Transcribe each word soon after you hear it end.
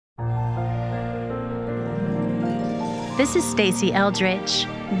This is Stacey Eldridge.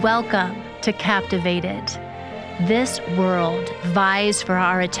 Welcome to Captivated. This world vies for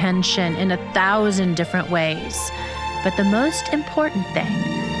our attention in 1,000 different ways. But the most important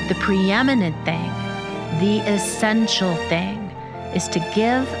thing, the preeminent thing, the essential thing is to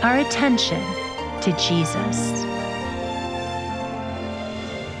give our attention to Jesus.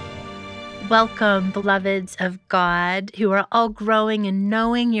 Welcome, beloveds of God, who are all growing and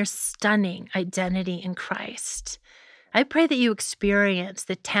knowing your stunning identity in Christ. I pray that you experience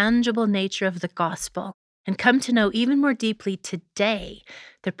the tangible nature of the gospel and come to know even more deeply today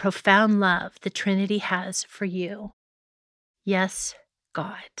the profound love the Trinity has for you. Yes,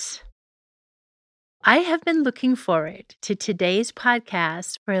 God. I have been looking forward to today's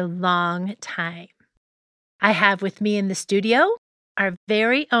podcast for a long time. I have with me in the studio our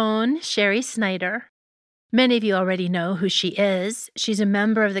very own Sherry Snyder. Many of you already know who she is. She's a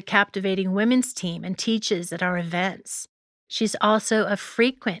member of the Captivating Women's team and teaches at our events. She's also a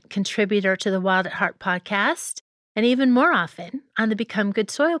frequent contributor to the Wild at Heart podcast, and even more often on the Become Good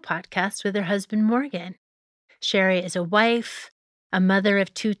Soil podcast with her husband, Morgan. Sherry is a wife, a mother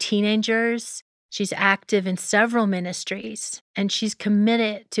of 2 teenagers. She's active in several ministries, and she's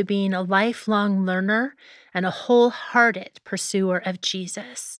committed to being a lifelong learner and a wholehearted pursuer of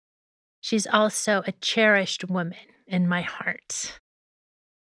Jesus. She's also a cherished woman in my heart.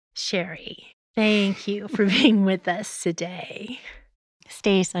 Sherry, thank you for being with us today.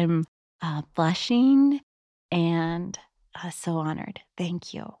 Stace, I'm blushing and so honored.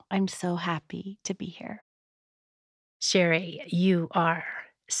 Thank you. I'm so happy to be here. Sherry, you are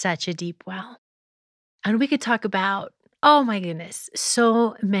such a deep well. And we could talk about, oh my goodness,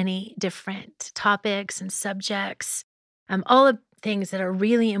 so many different topics and subjects, all of things that are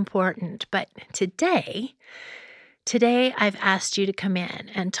really important. But today I've asked you to come in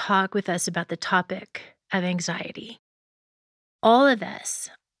and talk with us about the topic of anxiety. All of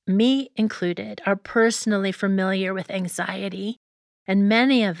us, me included, are personally familiar with anxiety, and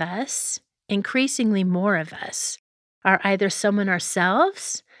many of us, increasingly more of us, are either someone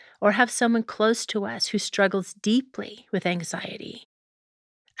ourselves or have someone close to us who struggles deeply with anxiety.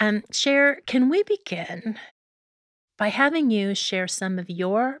 Cher, can we begin by having you share some of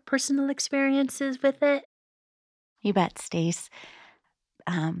your personal experiences with it? You bet, Stace.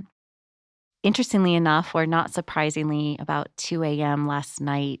 Interestingly enough, or not surprisingly, about 2 a.m. last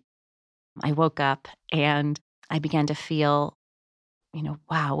night, I woke up and I began to feel,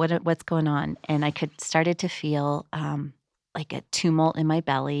 wow, what's going on? And I started to feel like a tumult in my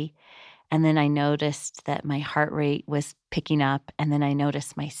belly. And then I noticed that my heart rate was picking up. And then I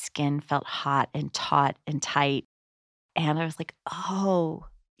noticed my skin felt hot and taut and tight. And I was like, oh,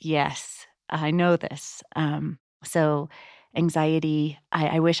 yes, I know this. So anxiety,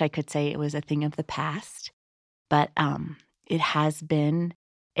 I wish I could say it was a thing of the past, but it has been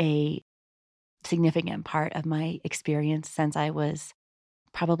a significant part of my experience since I was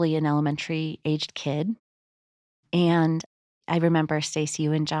probably an elementary-aged kid. And I remember Stacey,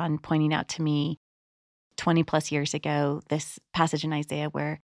 you and John pointing out to me 20 plus years ago this passage in Isaiah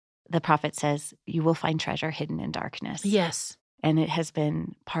where the prophet says, you will find treasure hidden in darkness. Yes. And it has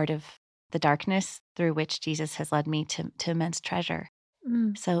been part of the darkness through which Jesus has led me to immense treasure.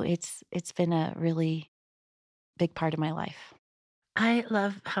 So it's been a really big part of my life. I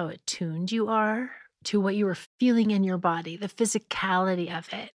love how attuned you are to what you were feeling in your body, the physicality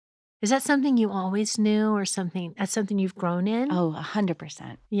of it. Is that something you always knew or something you've grown in? Oh,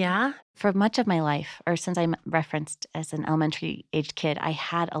 100%. Yeah? For much of my life, or since I'm referenced as an elementary-aged kid, I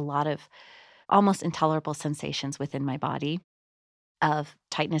had a lot of almost intolerable sensations within my body of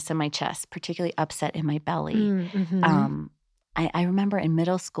tightness in my chest, particularly upset in my belly. Mm-hmm. I remember in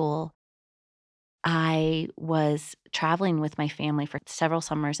middle school, I was traveling with my family for several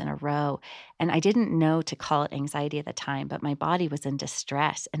summers in a row, and I didn't know to call it anxiety at the time, but my body was in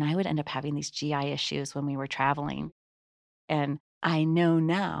distress, and I would end up having these GI issues when we were traveling. And I know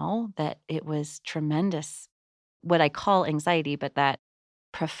now that it was tremendous, what I call anxiety, but that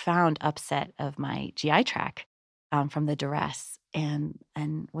profound upset of my GI tract from the duress and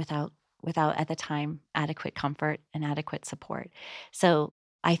without at the time adequate comfort and adequate support. So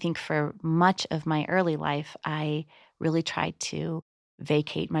I think for much of my early life, I really tried to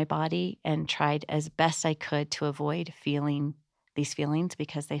vacate my body and tried as best I could to avoid feeling these feelings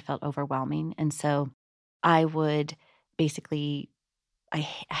because they felt overwhelming. And so I would basically,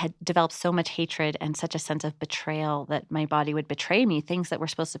 had developed so much hatred and such a sense of betrayal that my body would betray me. Things that were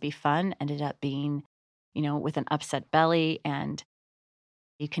supposed to be fun ended up being, with an upset belly. And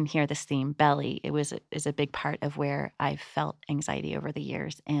you can hear this theme, belly. Is a big part of where I've felt anxiety over the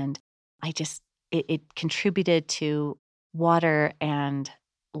years. And it contributed to water and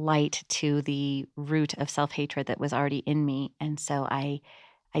light to the root of self-hatred that was already in me. And so I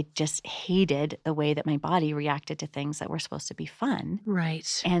just hated the way that my body reacted to things that were supposed to be fun.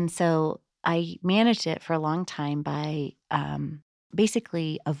 Right. And so I managed it for a long time by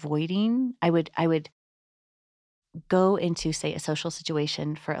basically avoiding. I would go into, say, a social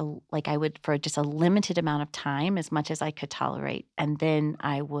situation I would for just a limited amount of time, as much as I could tolerate, and then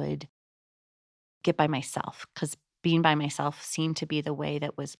I would get by myself, because being by myself seemed to be the way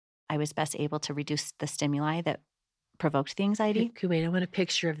that I was best able to reduce the stimuli that provoked the anxiety. Okay, wait, I want a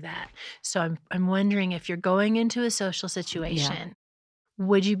picture of that. So I'm wondering, if you're going into a social Yeah. situation,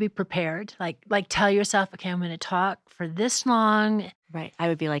 would you be prepared? Like tell yourself, "Okay, I'm gonna talk for this long." Right. I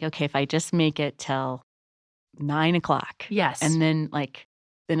would be like, okay, if I just make it till 9 o'clock, Yes. and then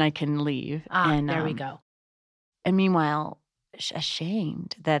I can leave. There we go. And meanwhile,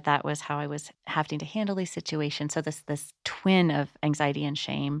 ashamed that that was how I was having to handle these situations. So this twin of anxiety and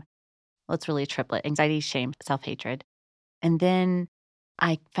shame. Well, it's really a triplet: anxiety, shame, self-hatred. And then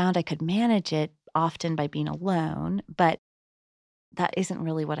I found I could manage it often by being alone, but that isn't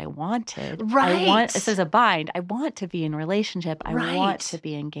really what I wanted. Right. This is a bind. I want to be in relationship. I want to Right.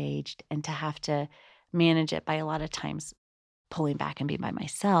 be engaged, and to have to manage it by a lot of times pulling back and being by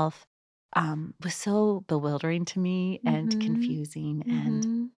myself was so bewildering to me and Mhm. confusing. And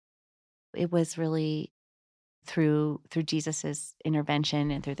Mhm. it was really through Jesus's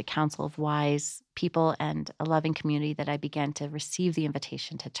intervention and through the counsel of wise people and a loving community that I began to receive the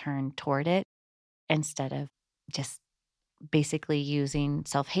invitation to turn toward it, instead of just basically using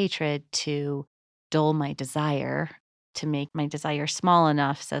self-hatred to dull my desire, to make my desire small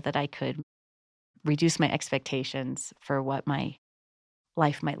enough so that I could reduce my expectations for what my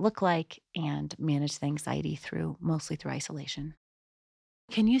life might look like, and manage the anxiety mostly through isolation.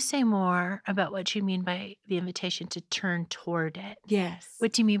 Can you say more about what you mean by the invitation to turn toward it? Yes.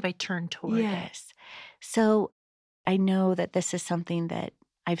 What do you mean by turn toward it? Yes. So I know that this is something that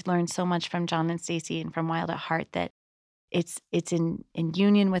I've learned so much from John and Stacy and from Wild at Heart, that it's in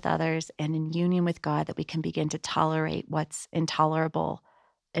union with others and in union with God that we can begin to tolerate what's intolerable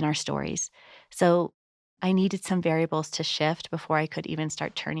in our stories. So I needed some variables to shift before I could even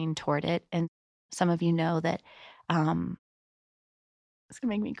start turning toward it. And some of you know that um it's gonna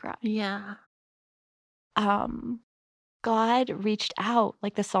make me cry. Yeah. Um God reached out,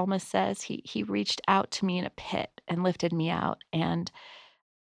 like the psalmist says, he reached out to me in a pit and lifted me out. And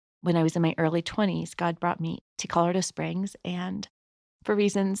when I was in my early 20s, God brought me to Colorado Springs, and for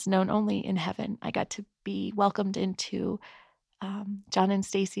reasons known only in heaven, I got to be welcomed into John and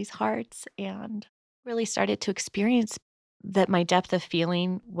Stacy's hearts, and really started to experience that my depth of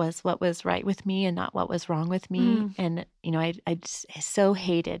feeling was what was right with me and not what was wrong with me. Mm. And I just so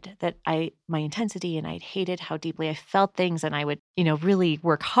hated that my intensity, and I hated how deeply I felt things, and I would really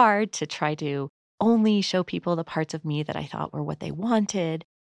work hard to try to only show people the parts of me that I thought were what they wanted.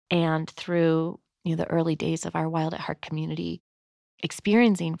 And through the early days of our Wild at Heart community,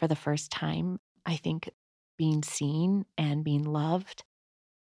 experiencing for the first time, I think, being seen and being loved,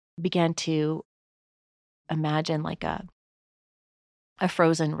 began to imagine like a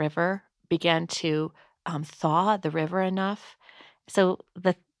frozen river, began to thaw the river enough. So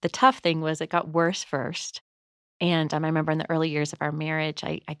the tough thing was it got worse first. And I remember in the early years of our marriage,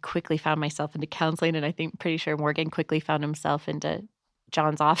 I quickly found myself into counseling, and I think pretty sure Morgan quickly found himself into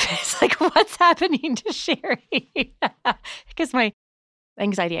John's office. Like, what's happening to Sherry? Because my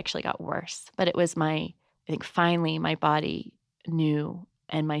anxiety actually got worse, but it was I think finally my body knew,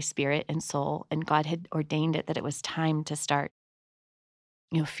 and my spirit and soul, and God had ordained it, that it was time to start,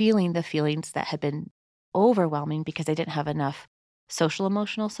 feeling the feelings that had been overwhelming because I didn't have enough social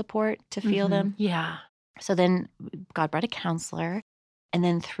emotional support to feel them. Yeah. So then God brought a counselor, and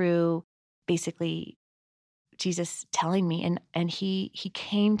then through basically Jesus telling me, and he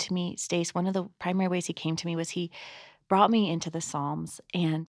came to me, Stace. One of the primary ways he came to me was he brought me into the Psalms,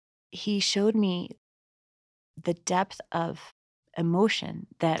 and he showed me the depth of emotion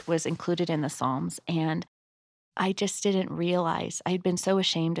that was included in the Psalms. And I just didn't realize, I had been so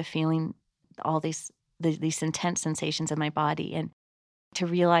ashamed of feeling all these intense sensations in my body, and to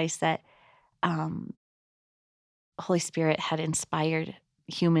realize that um, Holy Spirit had inspired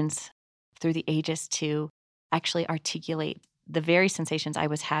humans through the ages to actually articulate the very sensations I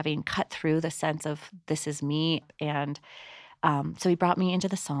was having, cut through the sense of this is me. And so he brought me into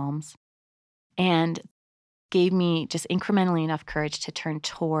the Psalms and gave me just incrementally enough courage to turn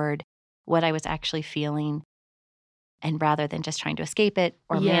toward what I was actually feeling, and rather than just trying to escape it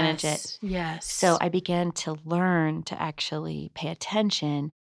or manage it. Yes. Yes. So I began to learn to actually pay attention,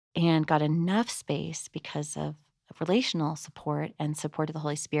 and got enough space because of relational support and support of the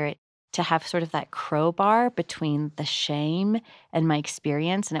Holy Spirit to have sort of that crowbar between the shame and my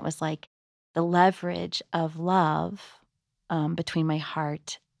experience. And it was like the leverage of love between my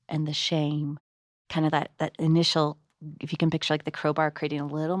heart and the shame, kind of that initial, if you can picture like the crowbar creating a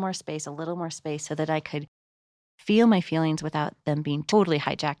little more space so that I could feel my feelings without them being totally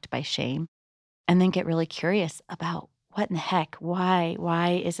hijacked by shame, and then get really curious about what in the heck,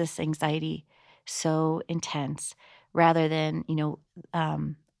 why is this anxiety so intense, rather than,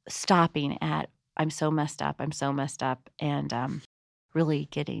 stopping at, I'm so messed up, and really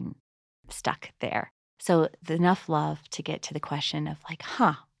getting stuck there. So enough love to get to the question of like,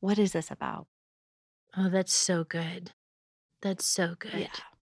 what is this about? Oh, that's so good. That's so Yeah. good.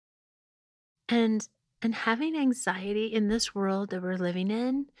 And and having anxiety in this world that we're living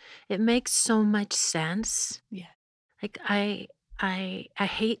in, it makes so much sense. Yeah. Like I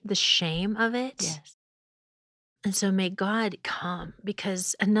hate the shame of it. Yes. And so may God come,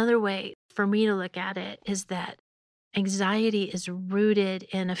 because another way for me to look at it is that anxiety is rooted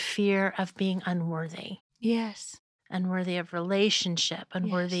in a fear of being unworthy, Yes. unworthy of relationship,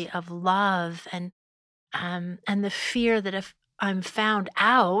 unworthy Yes. of love, and the fear that if I'm found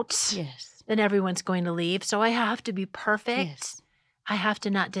out, Yes. then everyone's going to leave. So I have to be perfect. Yes. I have to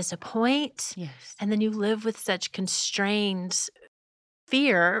not disappoint. Yes. And then you live with such constrained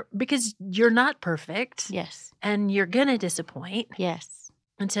fear because you're not perfect Yes. and you're going to disappoint. Yes.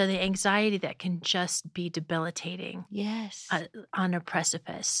 And so the anxiety that can just be debilitating Yes. on a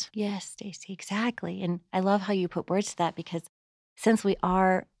precipice. Yes, Stacy, exactly. And I love how you put words to that, because since we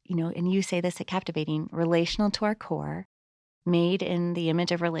are, and you say this at Captivating, relational to our core, made in the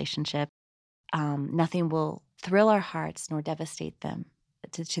image of relationship, nothing will thrill our hearts nor devastate them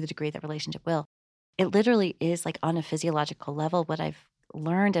to the degree that relationship will. It literally is like on a physiological level what I've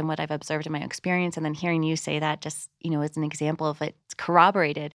learned and what I've observed in my experience. And then hearing you say that just, as an example of it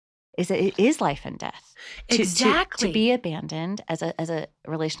corroborated, is that it is life and death. Exactly. To be abandoned as a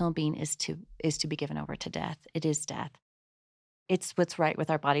relational being is to be given over to death. It is death. It's what's right with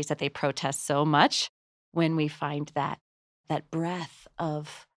our bodies that they protest so much when we find that breath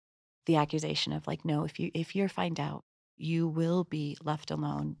of the accusation of like, no, if you're found out, you will be left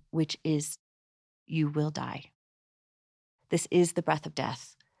alone, which is you will die. This is the breath of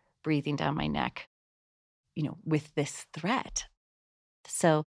death breathing down my neck, with this threat.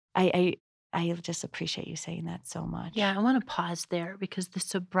 So I just appreciate you saying that so much. Yeah, I want to pause there because the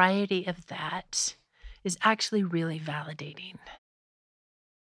sobriety of that is actually really validating.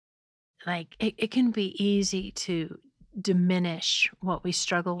 Like it can be easy to diminish what we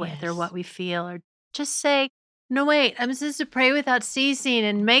struggle with or Yes. what we feel, or just say, no, wait, I'm supposed to pray without ceasing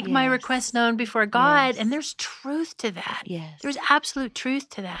and make my request Yes. known before God. Yes. And there's truth to that. Yes. There's absolute truth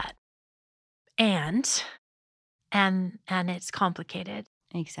to that. And it's complicated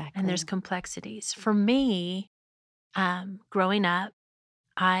Exactly. and there's complexities. For me, growing up,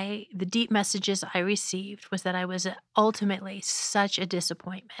 the deep messages I received was that I was ultimately such a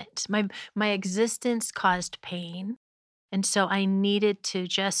disappointment. My existence caused pain, and so I needed to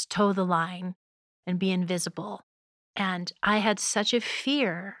just toe the line and be invisible. And I had such a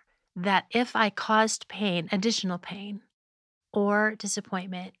fear that if I caused pain, additional pain or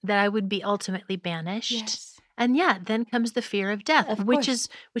disappointment, that I would be ultimately banished. Yes. And yeah, then comes the fear of death, Of which course.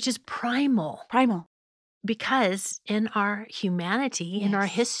 is primal. Primal. Because in our humanity, in our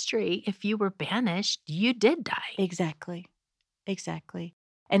Yes. history, if you were banished, you did die. Exactly. Exactly.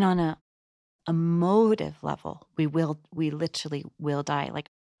 And on a emotive level, we literally will die. Like,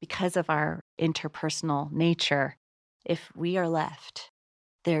 because of our interpersonal nature, if we are left,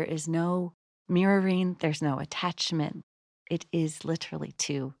 there is no mirroring, there's no attachment. It is literally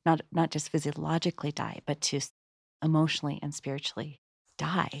to not just physiologically die, but to emotionally and spiritually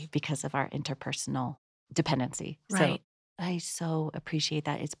die because of our interpersonal dependency. Right. So I so appreciate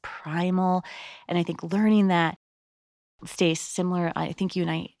that. It's primal. And I think learning that stays similar. I think you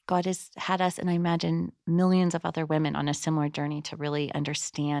and I, God has had us, and I imagine millions of other women on a similar journey to really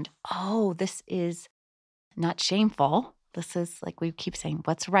understand, this is not shameful. This is, like we keep saying,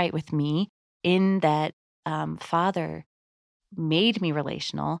 what's right with me, in that Father made me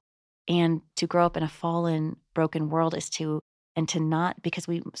relational. And to grow up in a fallen, broken world is to not, because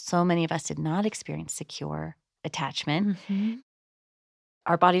so many of us did not experience secure attachment. Mm-hmm.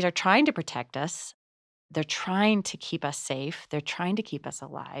 Our bodies are trying to protect us. They're trying to keep us safe. They're trying to keep us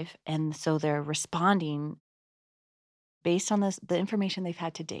alive. And so they're responding based on the information they've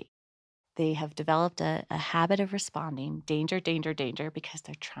had to date. They have developed a habit of responding, danger, danger, danger, because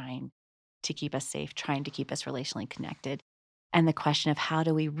they're trying to keep us safe, trying to keep us relationally connected. And the question of how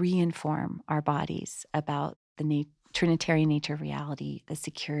do we reinform our bodies about the Trinitarian nature of reality, the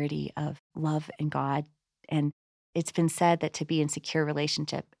security of love and God. And it's been said that to be in secure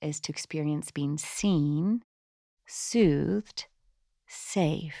relationship is to experience being seen, soothed,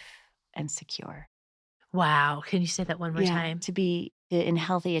 safe, and secure. Wow. Can you say that one more time? To be in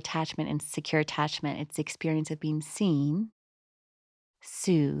healthy attachment and secure attachment, it's the experience of being seen,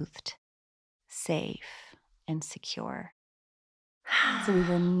 soothed, safe, and secure. So we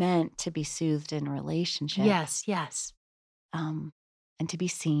were meant to be soothed in relationship. Yes, yes. And to be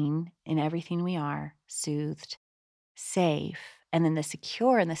seen in everything we are, soothed, safe. And then the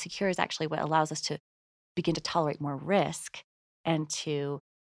secure is actually what allows us to begin to tolerate more risk and to,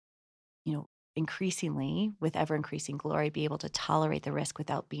 increasingly, with ever increasing glory, be able to tolerate the risk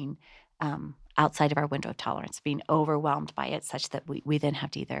without being outside of our window of tolerance, being overwhelmed by it such that we then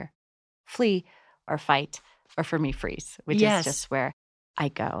have to either flee or fight, or for me, freeze, which is just where I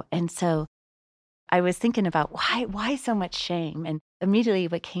go. And so I was thinking about why so much shame? And immediately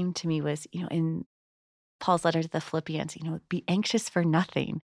what came to me was, in Paul's letter to the Philippians, be anxious for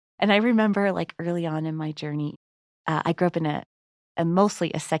nothing. And I remember like early on in my journey, I grew up in a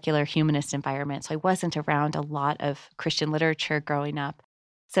mostly a secular humanist environment. So I wasn't around a lot of Christian literature growing up.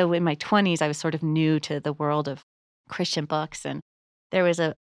 So in my 20s, I was sort of new to the world of Christian books. And there was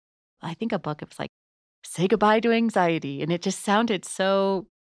I think a book, it was like, Say Goodbye to Anxiety. And it just sounded so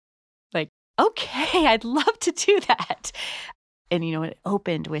like, okay, I'd love to do that. And, it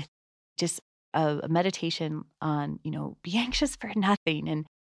opened with just a meditation on, be anxious for nothing.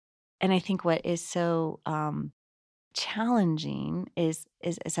 And I think what is so challenging is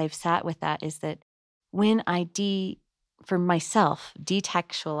as I've sat with that, is that when I for myself,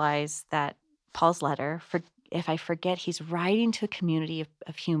 detextualize that Paul's letter, if I forget he's writing to a community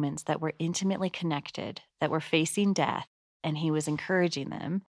of humans that were intimately connected, that were facing death, and he was encouraging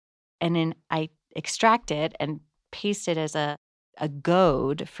them, and then I extract it and paste it as a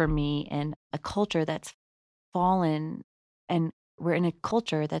goad for me in a culture that's fallen, and we're in a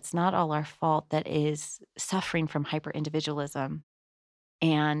culture that's not all our fault, that is suffering from hyper individualism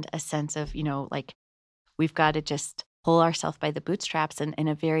and a sense of, like we've got to just pull ourselves by the bootstraps, and in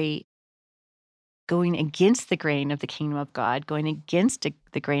a very going against the grain of the kingdom of God, going against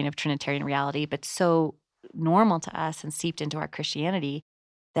the grain of Trinitarian reality, but so normal to us and seeped into our Christianity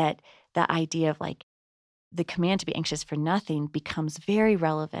that the idea of like the command to be anxious for nothing becomes very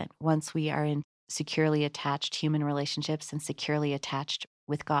relevant once we are in securely attached human relationships and securely attached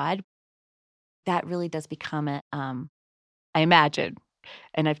with God. That really does become I imagine,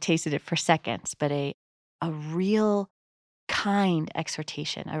 and I've tasted it for seconds, but a real kind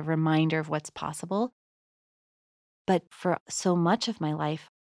exhortation, a reminder of what's possible. But for so much of my life,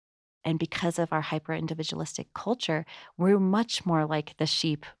 and because of our hyper individualistic culture, we're much more like the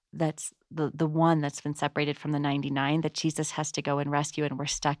sheep that's the one that's been separated from the 99 that Jesus has to go and rescue, and we're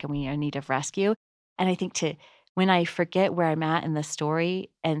stuck and we are in need of rescue. And I think when I forget where I'm at in the story,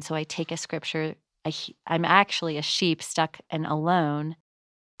 and so I take a scripture, I'm actually a sheep stuck and alone,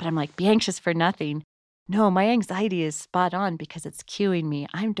 but I'm like, be anxious for nothing. No, my anxiety is spot on because it's cueing me.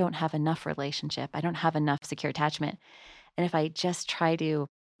 I don't have enough relationship. I don't have enough secure attachment. And if I just try to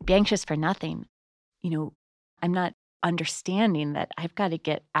be anxious for nothing, I'm not understanding that I've got to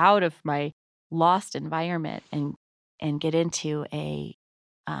get out of my lost environment and get into a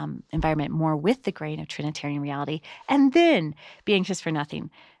environment more with the grain of Trinitarian reality, and then be anxious for nothing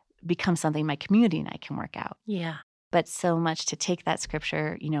becomes something my community and I can work out. Yeah. But so much to take that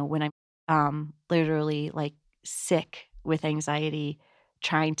scripture, when I'm literally like sick with anxiety,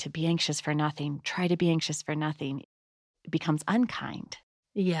 trying to be anxious for nothing, try to be anxious for nothing, it becomes unkind.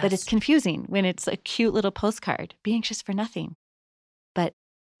 Yes. But it's confusing when it's a cute little postcard, be anxious for nothing. But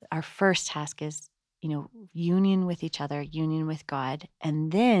our first task is, union with each other, union with God.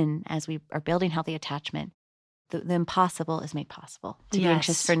 And then as we are building healthy attachment, the impossible is made possible. To be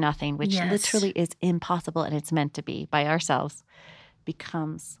anxious for nothing, which literally is impossible, and it's meant to be by ourselves,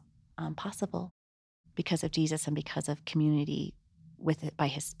 becomes possible because of Jesus and because of community with it by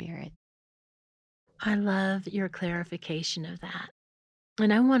his Spirit. I love your clarification of that.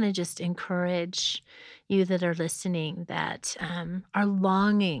 And I want to just encourage you that are listening, that are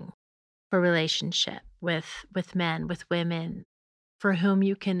longing for relationship with men, with women, for whom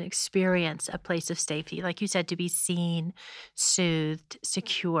you can experience a place of safety. Like you said, to be seen, soothed,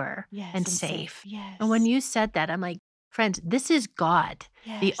 secure, and safe. Yes. And when you said that, I'm like, friends, this is God.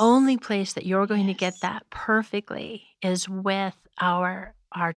 Yes. The only place that you're going to get that perfectly is with our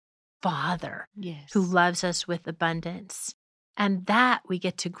Father, who loves us with abundance. And that we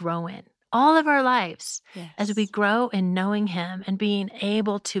get to grow in all of our lives as we Yes. grow in knowing him and being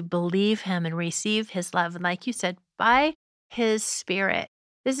able to believe him and receive his love. And like you said, by his Spirit.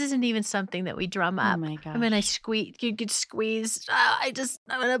 This isn't even something that we drum Oh up. my I mean, gosh. you could squeeze. I'm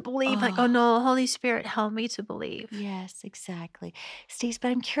going to believe. Like, oh Oh, no, Holy Spirit, help me to believe. yes, exactly. Stace, but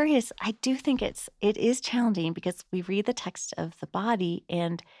I'm curious. I do think it is challenging because we read the text of the body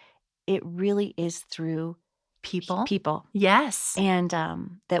and it really is through People. people Yes. and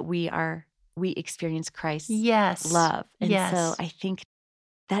that we experience Christ's Yes. love. And so Yes. I think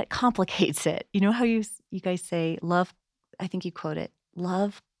that complicates it. You know how you guys say love, I think you quote it,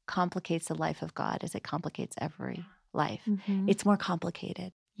 love complicates the life of God as it complicates every life. Mhm. It's more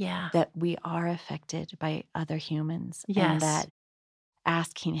complicated Yeah. that we are affected by other humans and Yes. that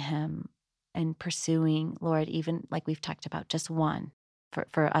asking him and pursuing, Lord, even like we've talked about, just one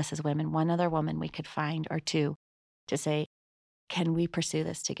for us as women, one other woman we could find or two to say, can we pursue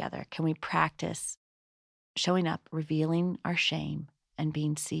this together? Can we practice showing up, revealing our shame and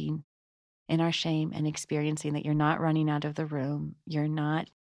being seen in our shame and experiencing that you're not running out of the room, you're not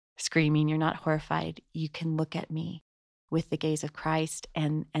screaming, you're not horrified. You can look at me with the gaze of Christ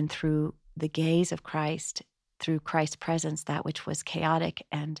and through the gaze of Christ, through Christ's presence, that which was chaotic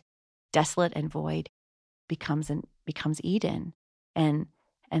and desolate and void becomes Eden. And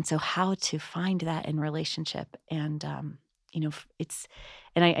so how to find that in relationship and it's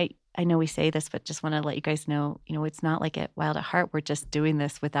and I know we say this, but just want to let you guys know, it's not like at Wild at Heart we're just doing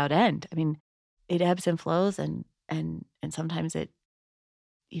this without end. I mean, it ebbs and flows and sometimes it,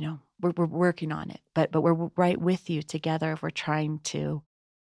 we're working on it, but we're right with you together. We're trying to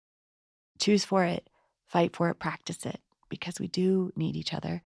choose for it, fight for it, practice it, because we do need each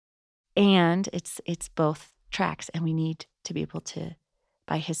other. And it's both tracks, and we need to be able to,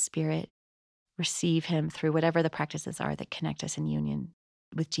 by his Spirit, receive him through whatever the practices are that connect us in union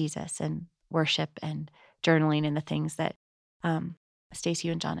with Jesus and worship and journaling and the things that Stacey,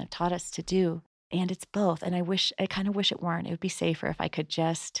 you and John have taught us to do. And it's both. And I kind of wish it weren't. It would be safer if I could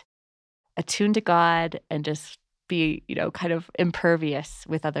just attune to God and just be, kind of impervious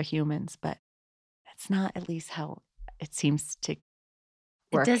with other humans. But that's not at least how it seems to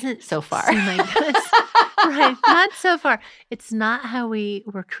work It doesn't so far. seem like this. Right. Not so far. It's not how we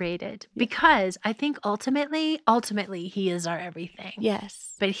were created because I think ultimately, he is our everything.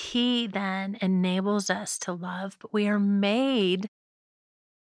 Yes. But he then enables us to love, but we are made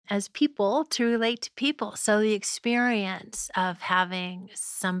as people to relate to people. So the experience of having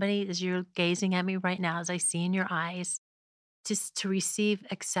somebody, as you're gazing at me right now, as I see in your eyes, just to receive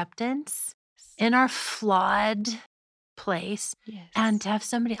acceptance in our flawed place, Yes. and to have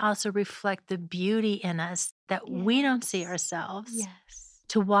somebody also reflect the beauty in us that we don't see ourselves. Yes.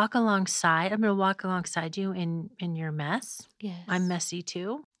 To walk alongside, I'm going to walk alongside you in your mess. Yes. I'm messy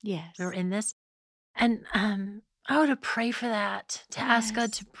too. Yes. We're in this. And I would have pray for that, to ask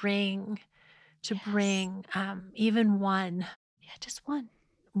God to bring even one. Yeah, just one.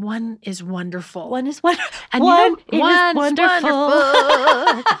 One is wonderful. One is wonderful. And one is wonderful.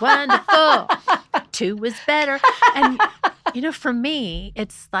 It's wonderful. Two is better. And for me,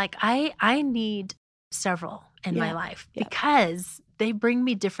 it's like I need several in my life because they bring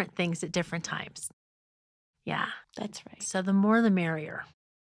me different things at different times. Yeah. That's right. So the more the merrier.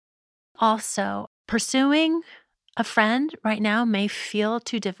 Also, pursuing a friend right now may feel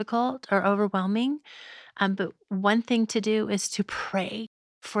too difficult or overwhelming. But one thing to do is to pray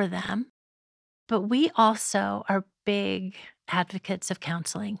for them. But we also are big advocates of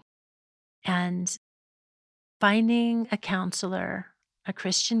counseling and finding a counselor, a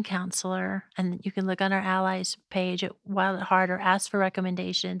Christian counselor, and you can look on our allies page at Wild at Heart or ask for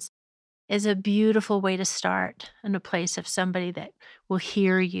recommendations, is a beautiful way to start in a place of somebody that will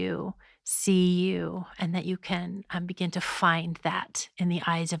hear you, see you, and that you can begin to find that in the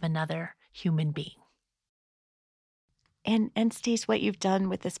eyes of another human being. And Stace, what you've done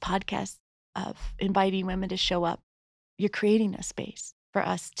with this podcast of inviting women to show up, you're creating a space for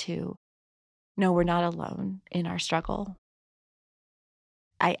us to know we're not alone in our struggle.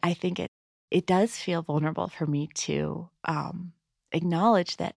 I think it does feel vulnerable for me to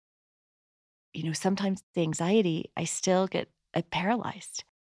acknowledge that, sometimes the anxiety, I still get paralyzed.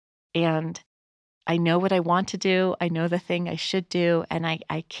 And I know what I want to do. I know the thing I should do, and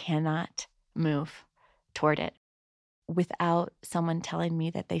I cannot move toward it without someone telling me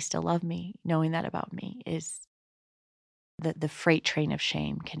that they still love me. Knowing that about me is the freight train of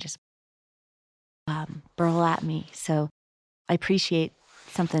shame can just burl at me. So I appreciate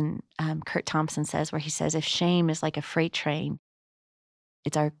something Kurt Thompson says, where he says, if shame is like a freight train,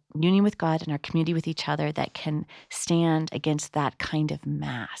 It's our union with God and our community with each other that can stand against that kind of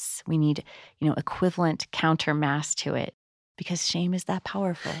mass. We need, equivalent counter mass to it because shame is that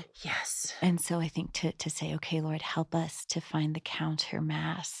powerful. Yes. And so I think to say, okay, Lord, help us to find the counter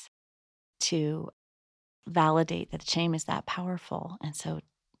mass to validate that shame is that powerful. And so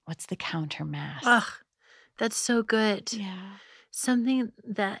what's the counter mass? Ugh, that's so good. Yeah. Something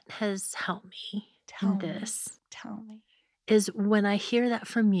that has helped me Tell me. is when I hear that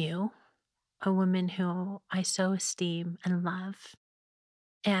from you, a woman who I so esteem and love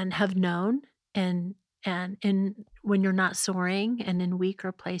and have known and in when you're not soaring and in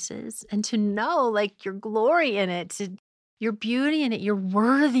weaker places, and to know like your glory in it, your beauty in it, your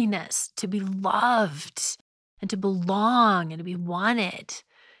worthiness to be loved and to belong and to be wanted.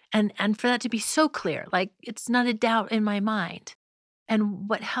 And for that to be so clear, like it's not a doubt in my mind. And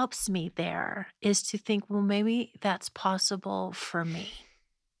what helps me there is to think, well, maybe that's possible for me.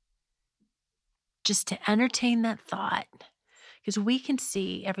 Just to entertain that thought, because we can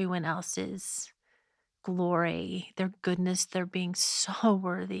see everyone else's glory, their goodness, their being so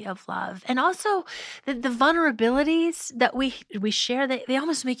worthy of love. And also the vulnerabilities that we share, they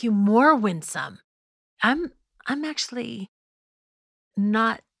almost make you more winsome. I'm actually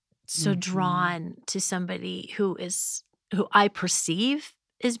not so drawn to somebody who I perceive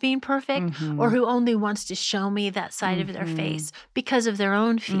as being perfect or who only wants to show me that side of their face because of their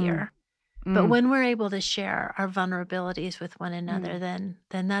own fear. But when we're able to share our vulnerabilities with one another, then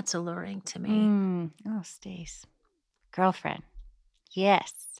that's alluring to me. Oh, Stace. Girlfriend.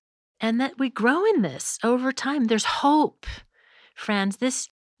 Yes. And that we grow in this over time. There's hope, friends. This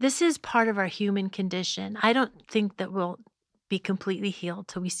is part of our human condition. I don't think that we'll be completely healed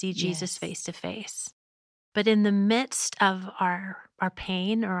till we see Jesus face to face. But in the midst of our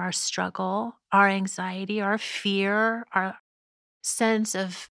pain or our struggle, our anxiety, our fear, our sense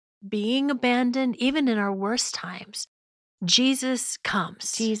of being abandoned, even in our worst times, Jesus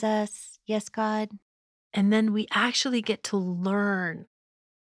comes. Jesus. Yes, God. And then we actually get to learn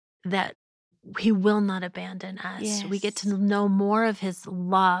that he will not abandon us. Yes. We get to know more of his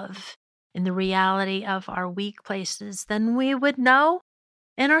love in the reality of our weak places than we would know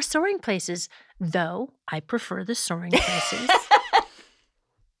in our soaring places, though I prefer the soaring places.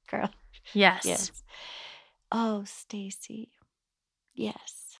 Girl. Yes. Oh, Stacy.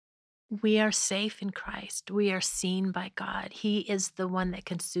 Yes. We are safe in Christ. We are seen by God. He is the one that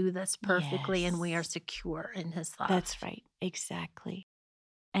can soothe us perfectly, and we are secure in his love. That's right. Exactly.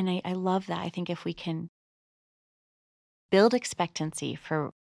 And I love that. I think if we can build expectancy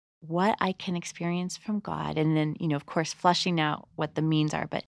for what I can experience from God, and then, of course, fleshing out what the means are,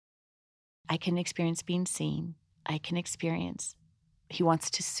 but I can experience being seen. I can experience he wants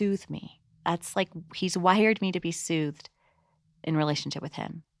to soothe me. That's like he's wired me to be soothed in relationship with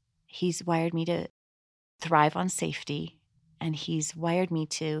him. He's wired me to thrive on safety, and he's wired me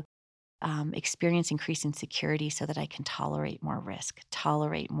to experience increasing security so that I can tolerate more risk,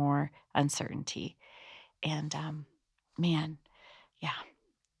 tolerate more uncertainty. And man, yeah,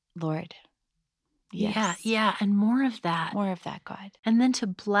 Lord, yes. Yeah, and more of that. More of that, God. And then to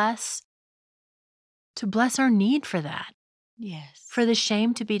bless our need for that. Yes. For the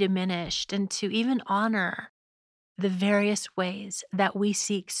shame to be diminished and to even honor the various ways that we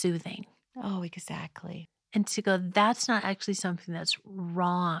seek soothing. Oh, exactly. And to go, that's not actually something that's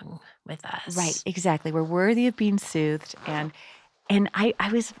wrong with us. Right, exactly. We're worthy of being soothed. And I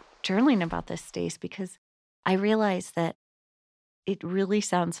was journaling about this, Stace, because I realized that it really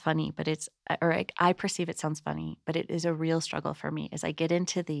sounds funny, but I perceive it sounds funny, but it is a real struggle for me as I get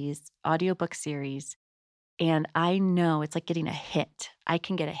into these audiobook series. And I know it's like getting a hit. I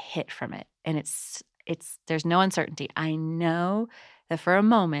can get a hit from it. And there's no uncertainty. I know that for a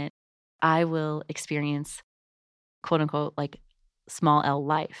moment I will experience quote unquote like small L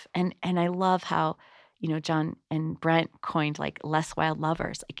life. And I love how, John and Brent coined like less wild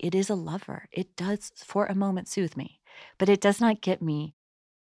lovers. Like it is a lover. It does for a moment soothe me, but it does not get me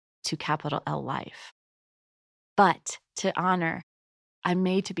to capital L life. But to honor, I'm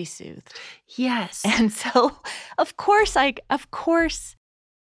made to be soothed. Yes. And so, of course, I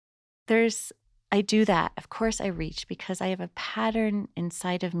do that. Of course, I reach because I have a pattern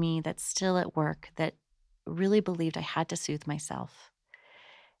inside of me that's still at work that really believed I had to soothe myself.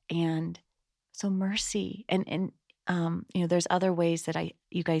 And so mercy. And there's other ways that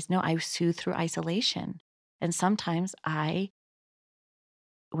you guys know, I soothe through isolation. And sometimes when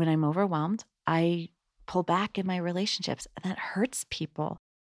I'm overwhelmed, I pull back in my relationships, and that hurts people.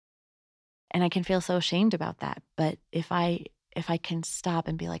 And I can feel so ashamed about that. But if I can stop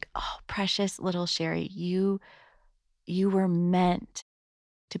and be like, oh, precious little Sherry, you were meant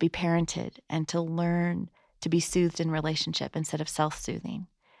to be parented and to learn to be soothed in relationship instead of self-soothing.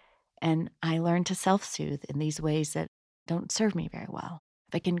 And I learned to self-soothe in these ways that don't serve me very well.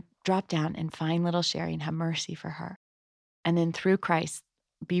 If I can drop down and find little Sherry and have mercy for her, and then through Christ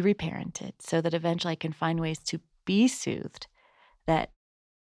be reparented so that eventually I can find ways to be soothed that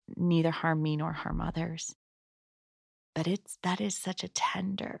neither harm me nor harm others. But that is such a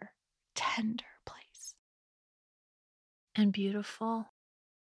tender, tender place. And beautiful.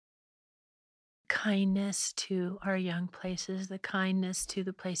 Kindness to our young places, the kindness to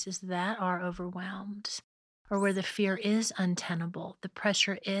the places that are overwhelmed or where the fear is untenable, the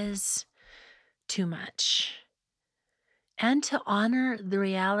pressure is too much. And to honor the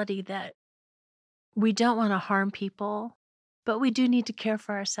reality that we don't want to harm people, but we do need to care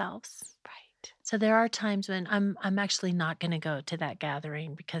for ourselves. Right. So there are times when I'm actually not going to go to that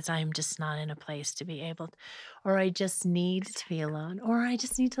gathering because I'm just not in a place to be able, or I just need to be alone, or I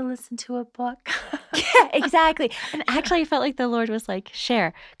just need to listen to a book. Yeah, exactly. And actually, I felt like the Lord was like,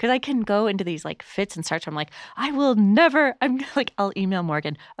 share, because I can go into these like fits and starts where I'm like, I'll email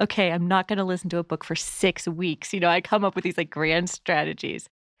Morgan, okay, I'm not going to listen to a book for 6 weeks. I come up with these like grand strategies.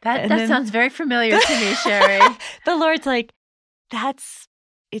 That sounds very familiar to me, Sherry. The Lord's like,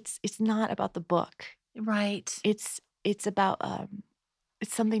 it's not about the book. Right. It's about,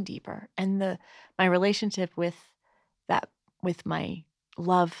 it's something deeper. And my relationship with my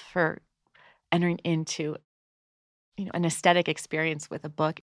love for entering into, an aesthetic experience with a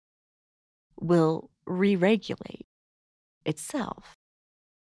book will re-regulate itself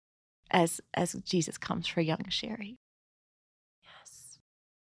as Jesus comes for young Sherry. Yes.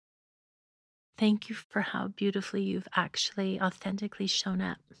 Thank you for how beautifully you've actually authentically shown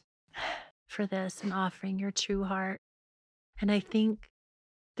up for this and offering your true heart. And I think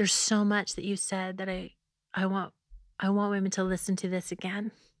there's so much that you said that I want women to listen to this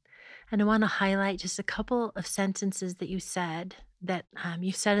again. And I want to highlight just a couple of sentences that you said that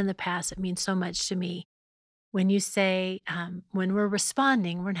you said in the past that mean so much to me. When you say, when we're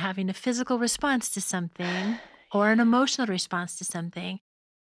responding, we're having a physical response to something or an emotional response to something,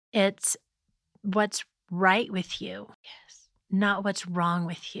 it's what's right with you, Yes. not what's wrong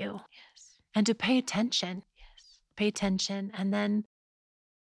with you. Yes. And to pay attention. Yes. Pay attention. And then,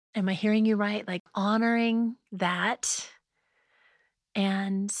 am I hearing you right? Like honoring that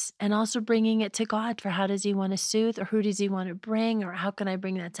and also bringing it to God for how does he want to soothe, or who does he want to bring, or how can I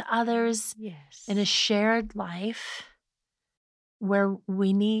bring that to others? Yes. In a shared life where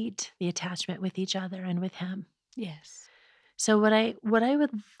we need the attachment with each other and with him. Yes. So what I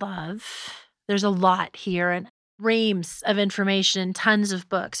would love, there's a lot here and reams of information, tons of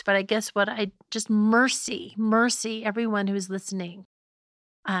books, but I guess what I just mercy everyone who's listening.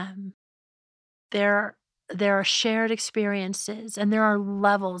 There are shared experiences and there are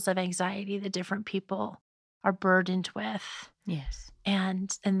levels of anxiety that different people are burdened with. Yes.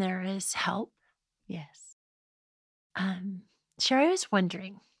 And there is help. Yes. Sherry, I was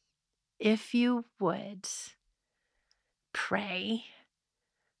wondering if you would pray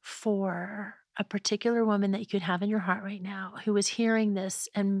for a particular woman that you could have in your heart right now who is hearing this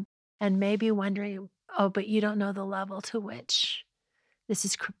and maybe wondering, oh, but you don't know the level to which this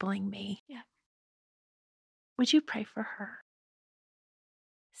is crippling me. Yeah. Would you pray for her?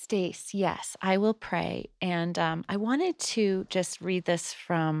 Stace, yes, I will pray. And I wanted to just read this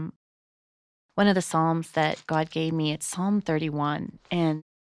from one of the Psalms that God gave me. It's Psalm 31. And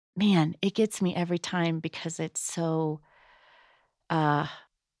man, it gets me every time because it's so, it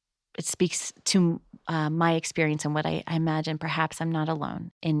speaks to my experience and what I imagine perhaps I'm not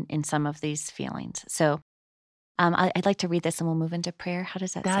alone in some of these feelings. So I'd like to read this and we'll move into prayer. How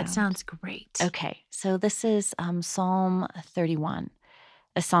does that sound? That sounds great. Okay, so this is Psalm 31,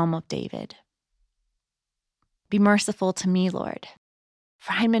 a psalm of David. Be merciful to me, Lord,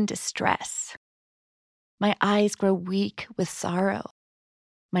 for I'm in distress. My eyes grow weak with sorrow,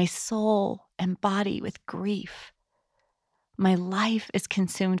 my soul and body with grief. My life is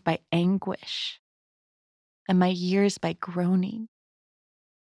consumed by anguish, and my years by groaning.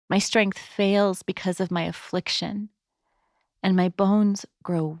 My strength fails because of my affliction, and my bones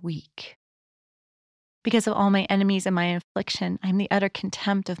grow weak. Because of all my enemies and my affliction, I am the utter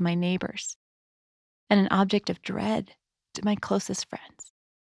contempt of my neighbors, and an object of dread to my closest friends.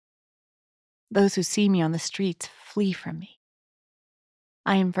 Those who see me on the streets flee from me.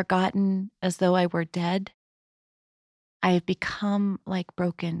 I am forgotten as though I were dead. I have become like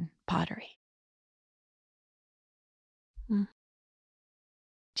broken pottery. Mm.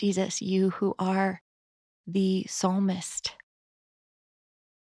 Jesus, you who are the psalmist,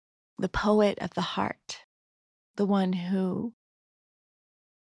 the poet of the heart, the one who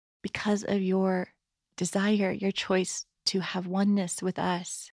because of your desire, your choice to have oneness with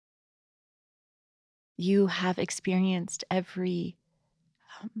us. You have experienced every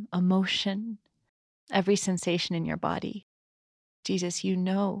emotion, every sensation in your body. Jesus, you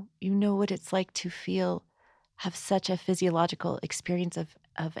know what it's like to feel, have such a physiological experience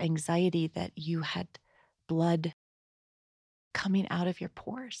of anxiety that you had blood coming out of your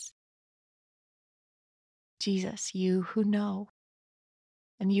pores. Jesus, you who know,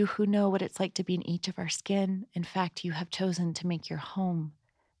 and you who know what it's like to be in each of our skin. In fact, you have chosen to make your home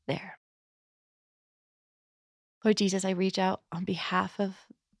there. Lord Jesus, I reach out on behalf of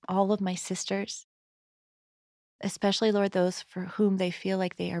all of my sisters, especially, Lord, those for whom they feel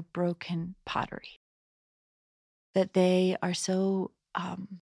like they are broken pottery, that they are so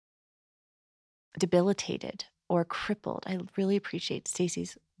debilitated or crippled. I really appreciate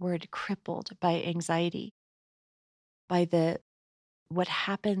Stacey's word, crippled by anxiety, by the what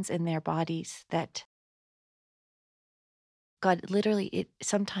happens in their bodies that God literally it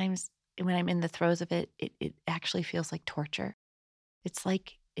sometimes when I'm in the throes of it, it actually feels like torture. It's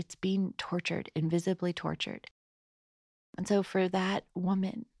like it's being tortured, invisibly tortured. And so for that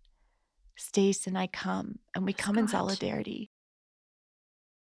woman, Stace and I come and we Yes, come in God. solidarity.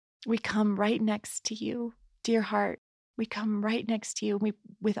 We come right next to you, dear heart. We come right next to you we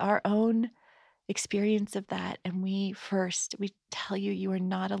with our own experience of that. And we tell you, you are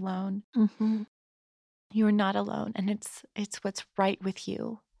not alone. Mm-hmm. You are not alone. And it's what's right with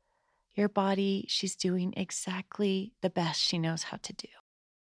you. Your body, she's doing exactly the best she knows how to do.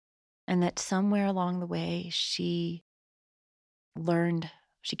 And that somewhere along the way, she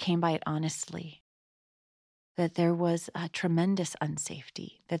came by it honestly, that there was a tremendous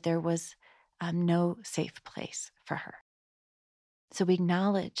unsafety, that there was no safe place for her. So we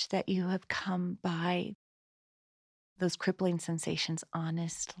acknowledge that you have come by those crippling sensations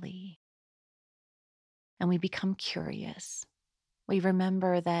honestly. And we become curious. We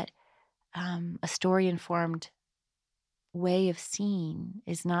remember that a story informed way of seeing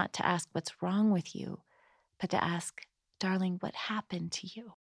is not to ask what's wrong with you, but to ask, darling, what happened to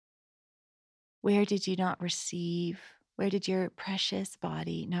you? Where did you not receive? Where did your precious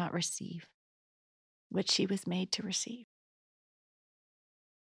body not receive what she was made to receive?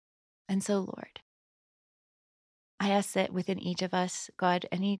 And so, Lord, I ask that within each of us, God,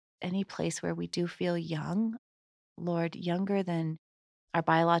 any place where we do feel young, Lord, younger than our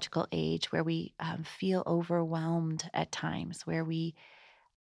biological age, where we feel overwhelmed at times, where we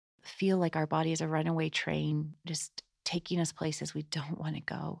feel like our body is a runaway train, just taking us places we don't want to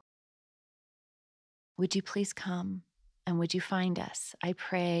go. Would you please come and would you find us? I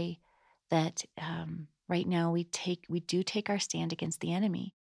pray that right now we do take our stand against the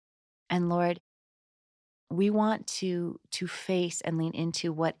enemy. And Lord, we want to face and lean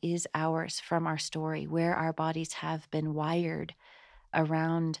into what is ours from our story, where our bodies have been wired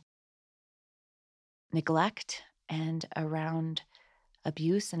around neglect and around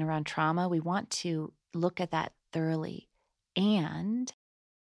abuse and around trauma. We want to look at that thoroughly. And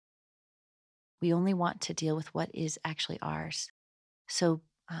we only want to deal with what is actually ours. So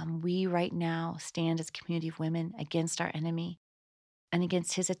we right now stand as a community of women against our enemy and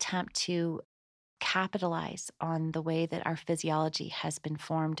against his attempt to capitalize on the way that our physiology has been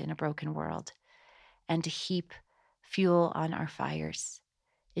formed in a broken world and to heap fuel on our fires.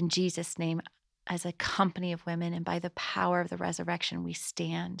 In Jesus' name, as a company of women and by the power of the resurrection, we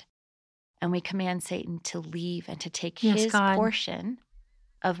stand and we command Satan to leave and to take Yes, his God. portion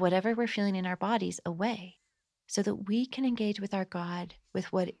of whatever we're feeling in our bodies away so that we can engage with our God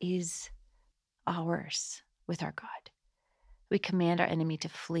with what is ours with our God. We command our enemy to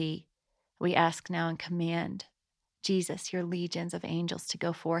flee. We ask now and command Jesus, your legions of angels, to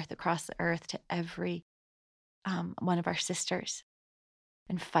go forth across the earth to every one of our sisters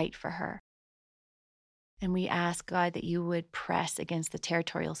and fight for her. And we ask, God, that you would press against the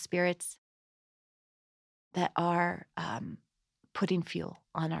territorial spirits that are putting fuel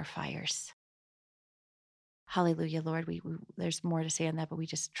on our fires. Hallelujah, Lord. There's more to say on that, but we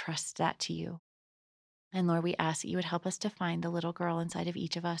just trust that to you. And Lord, we ask that you would help us to find the little girl inside of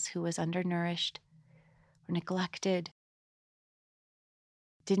each of us who was undernourished or neglected,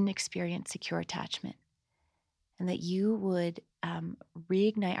 didn't experience secure attachment, and that you would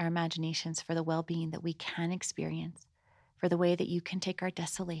reignite our imaginations for the well-being that we can experience, for the way that you can take our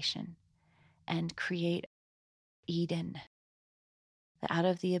desolation and create Eden, that out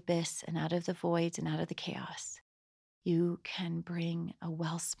of the abyss and out of the voids and out of the chaos, you can bring a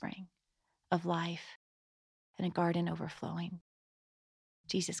wellspring of life and a garden overflowing.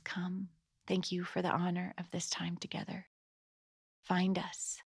 Jesus, come. Thank you for the honor of this time together. Find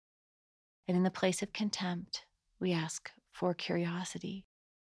us. And in the place of contempt, we ask for curiosity.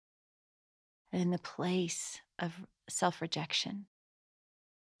 And in the place of self rejection,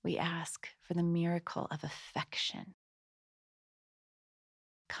 we ask for the miracle of affection.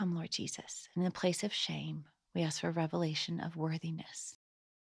 Come, Lord Jesus. And in the place of shame, we ask for a revelation of worthiness.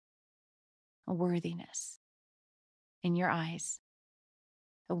 A worthiness in your eyes,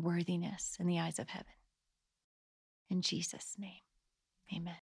 a worthiness in the eyes of heaven. In Jesus' name,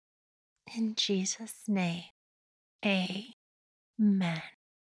 amen. In Jesus' name, amen.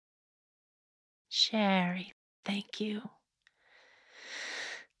 Sherry, thank you.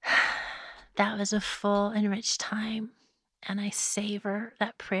 That was a full and rich time, and I savor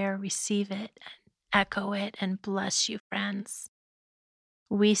that prayer, receive it, and echo it, and bless you, friends.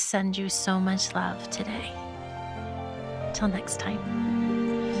 We send you so much love today. Till next time.